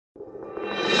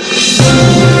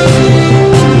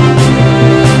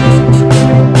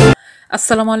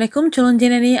আসসালামু আলাইকুম। চলুন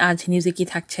জেনে নিই আজ নিউজে কি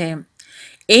থাকছে।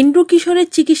 এন্ড্রু কিশোরের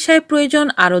চিকিৎসায় প্রয়োজন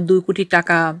আরও ২ কোটি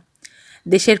টাকা।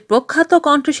 দেশের প্রখ্যাত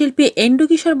কণ্ঠশিল্পী এন্ড্রু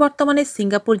কিশোর বর্তমানে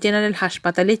সিঙ্গাপুর জেনারেল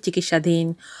হাসপাতালে চিকিৎসাধীন।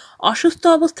 অসুস্থ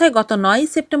অবস্থায় গত ৯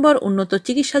 সেপ্টেম্বর উন্নত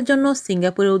চিকিৎসার জন্য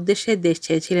সিঙ্গাপুরের উদ্দেশ্যে দেশ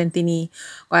ছেড়েছিলেন তিনি।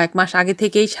 কয়েক মাস আগে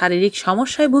থেকেই শারীরিক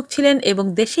সমস্যায় ভুগছিলেন এবং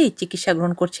দেশেই চিকিৎসা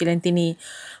গ্রহণ করছিলেন তিনি।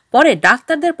 পরে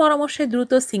ডাক্তারদের পরামর্শে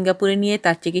দ্রুত সিঙ্গাপুরে নিয়ে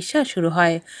তার চিকিৎসা শুরু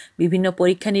হয়। বিভিন্ন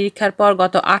পরীক্ষা নিরীক্ষার পর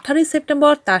গত ১৮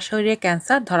 সেপ্টেম্বর তার শরীরে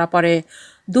ক্যান্সার ধরা পড়ে।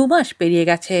 ২ মাস পেরিয়ে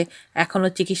গেছে, এখনও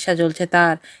চিকিৎসা চলছে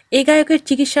তার। এই গায়কের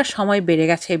চিকিৎসার সময়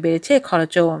বেড়েছে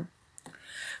খরচও।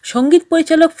 সঙ্গীত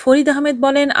পরিচালক ফরিদ আহমেদ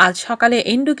বলেন, আজ সকালে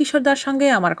এন্ড্রু কিশোরদার সঙ্গে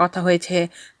আমার কথা হয়েছে।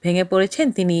 ভেঙে পড়েছেন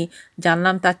তিনি।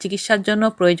 জানলাম তার চিকিৎসার জন্য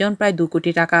প্রয়োজন প্রায় ২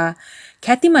 কোটি টাকা।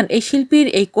 খ্যাতিমান এই শিল্পীর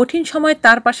এই কঠিন সময়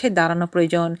তার পাশে দাঁড়ানো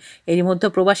প্রয়োজন। এরই মধ্যে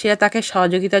প্রবাসীরা তাকে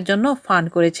সহযোগিতার জন্য ফান্ড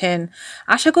করেছেন।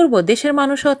 আশা করব দেশের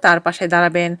মানুষও তার পাশে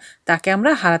দাঁড়াবেন। তাকে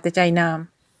আমরা হারাতে চাই না।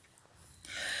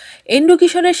 এন্ড্রু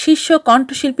কিশোরের শীর্ষ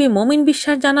কণ্ঠশিল্পী মমিন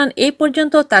বিশ্বাস জানান, এ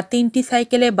পর্যন্ত তার ৩টি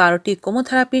সাইকেলে ১২টি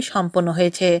কেমোথেরাপি সম্পন্ন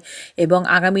হয়েছে এবং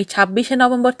আগামী ২৬শে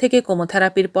নভেম্বর থেকে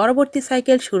কেমোথেরাপির পরবর্তী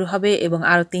সাইকেল শুরু হবে এবং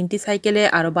আরও ৩টি সাইকেলে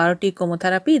আরও ১২টি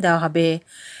কেমোথেরাপি দেওয়া হবে।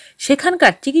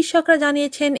 সেখানকার চিকিৎসকরা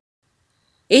জানিয়েছেন,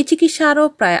 এই চিকিৎসা আরও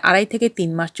প্রায় ২.৫ থেকে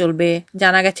 ৩ মাস চলবে।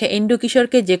 জানা গেছে, এন্ড্রু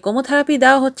কিশোরকে যে কেমোথেরাপি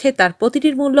দেওয়া হচ্ছে তার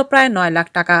প্রতিটির মূল্য প্রায় ৯ লাখ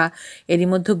টাকা। এরই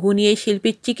মধ্যে গুণী এই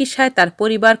শিল্পীর চিকিৎসায় তার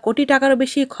পরিবার কোটি টাকারও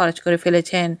বেশি খরচ করে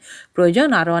ফেলেছেন। প্রয়োজন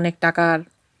আরও অনেক টাকার।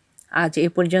 আজ এ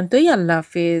পর্যন্তই। আল্লাহ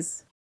হাফেজ।